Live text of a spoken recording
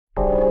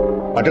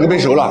把这个背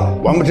熟了，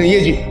完不成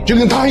业绩就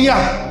跟他一样。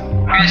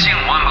月薪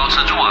5万保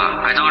持住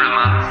啊，还招人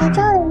吗？还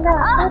招人的，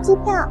包机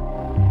票。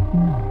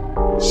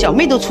小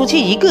妹都出去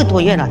1个多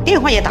月了，电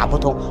话也打不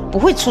通，不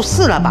会出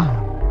事了吧？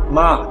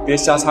妈，别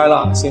瞎猜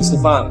了，先吃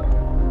饭。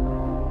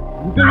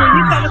你个人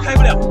营单都开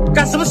不了，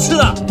干什么吃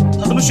的？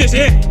他什么血型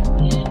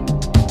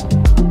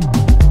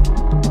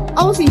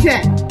？O 型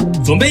血。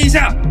准备一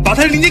下，把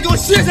他的零件给我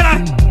卸下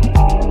来。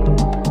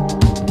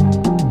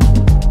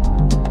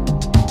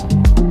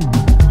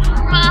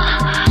妈，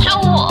救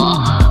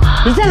我！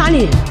你在哪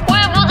里？我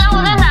也不知道我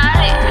在哪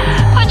里，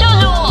快救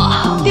救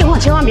我！电话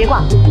千万别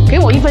挂，给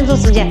我1分钟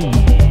时间。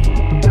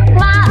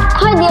妈，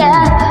快点！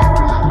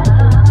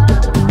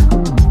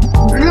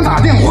你给他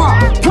打电话，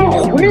他们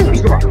狐狸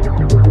是吧？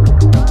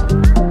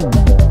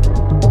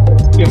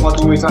电话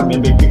定位在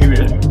缅北1个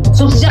月。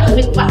收拾下准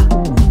备煮饭。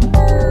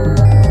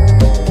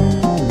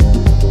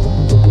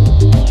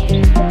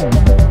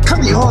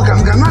看以后敢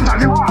不敢乱打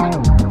电话？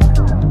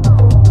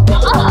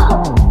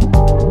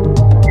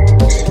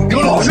给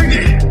我老实一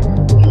点，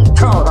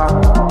看好他。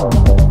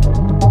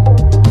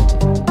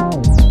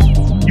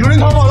有人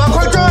逃跑了，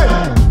快追！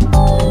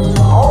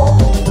好，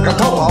敢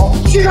逃跑，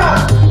去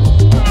看。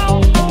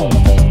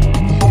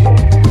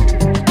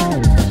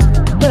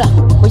对了，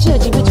回去的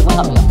机会准备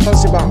好没有？放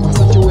心吧，马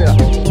上就位了。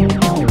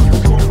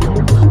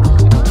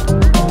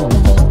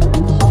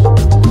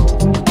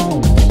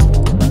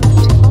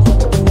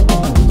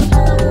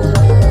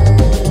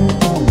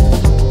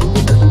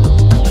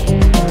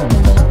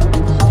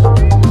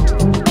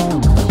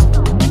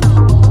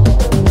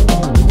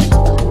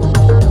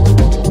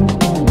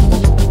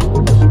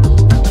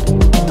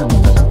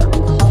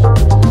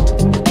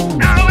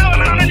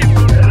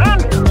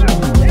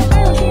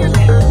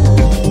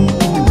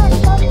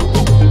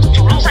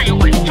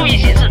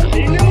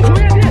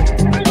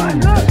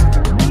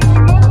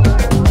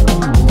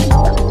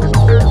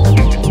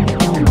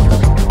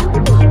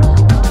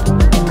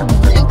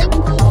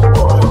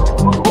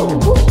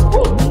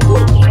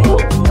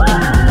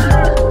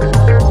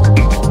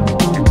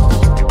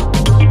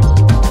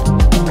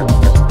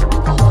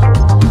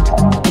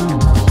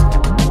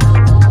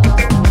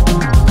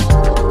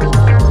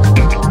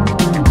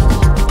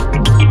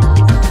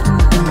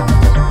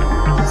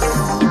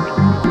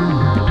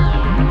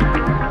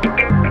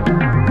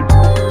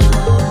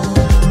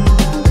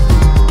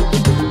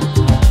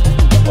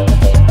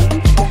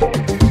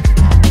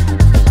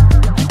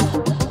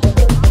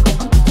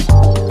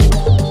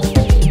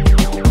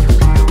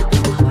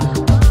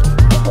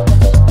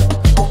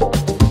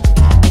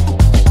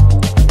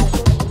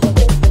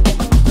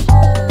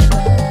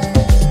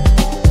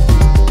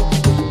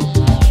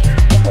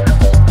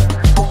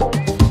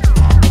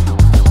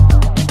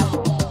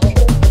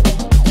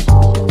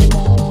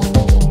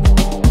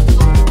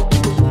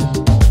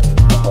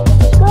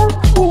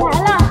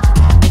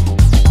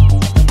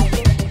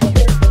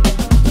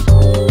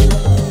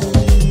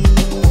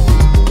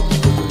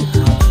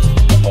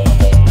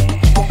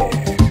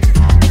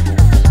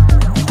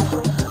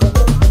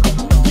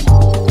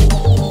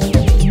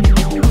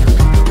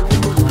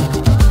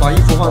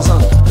换上，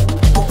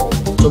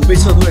准备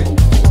撤退。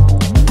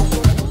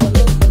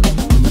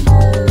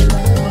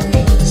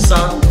3、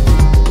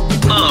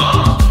2、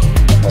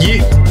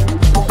1。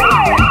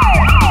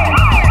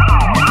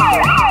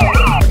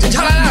警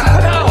察来了，快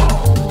跑！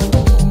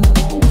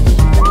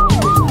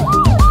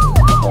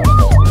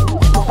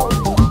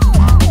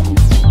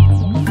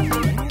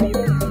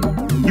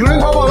有人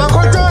逃跑了，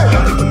快追！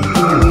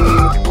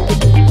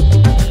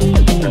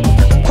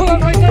快快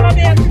快，在那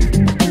边！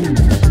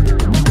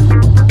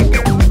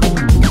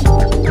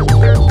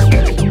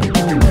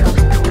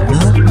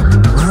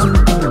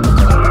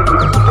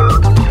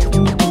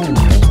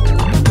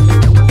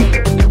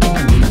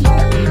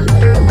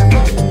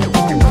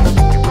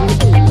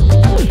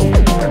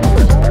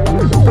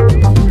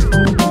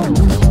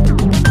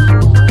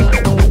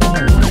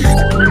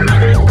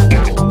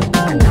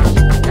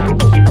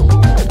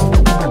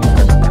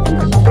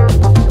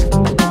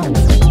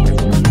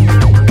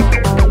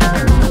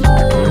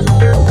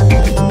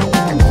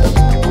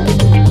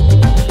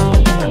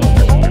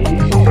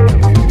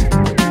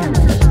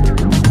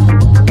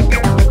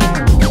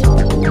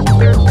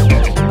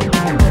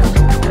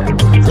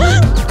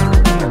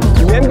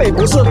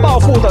 不是暴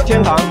富的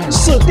天堂，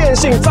是电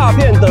信诈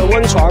骗的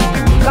温床。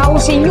高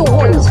薪诱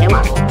惑你前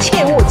往，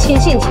切勿轻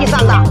信其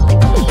上当。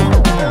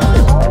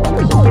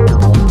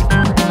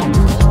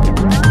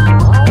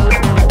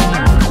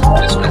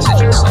This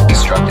message will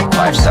self-destruct in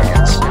 5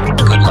 seconds.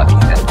 Good luck,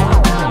 Ethan.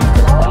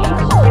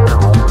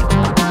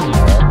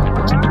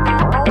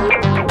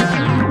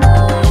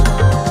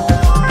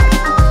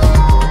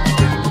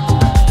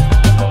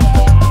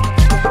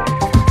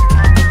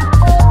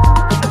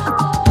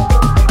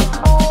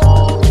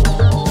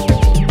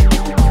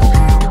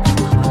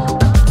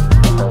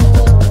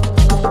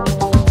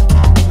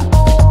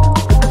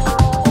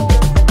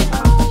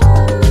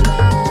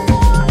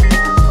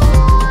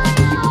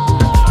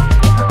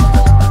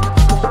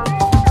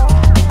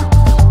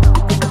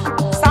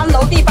 3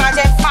楼地板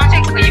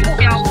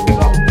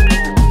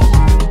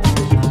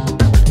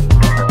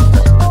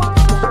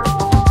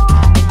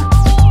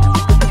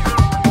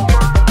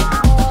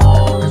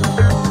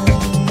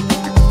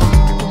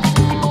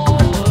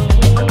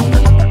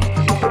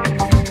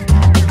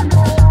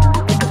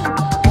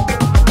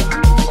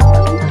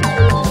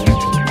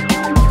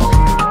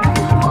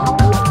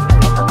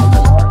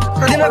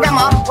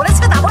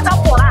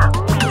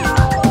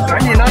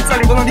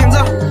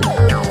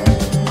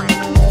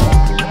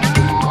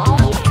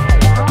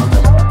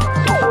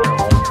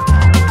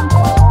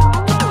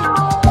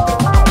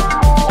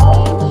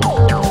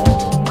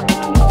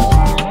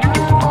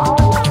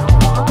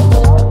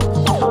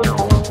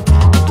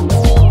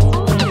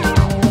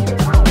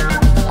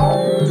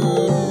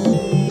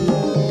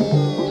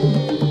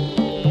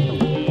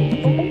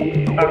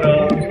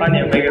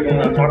月工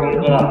人发工资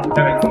了，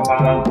再给你们发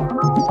吗？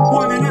过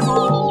完年再说。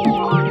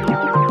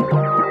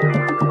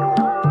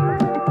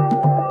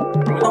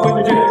你们到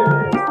位置去。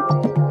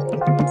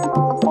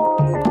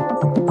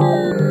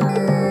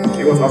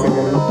给我查水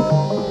工。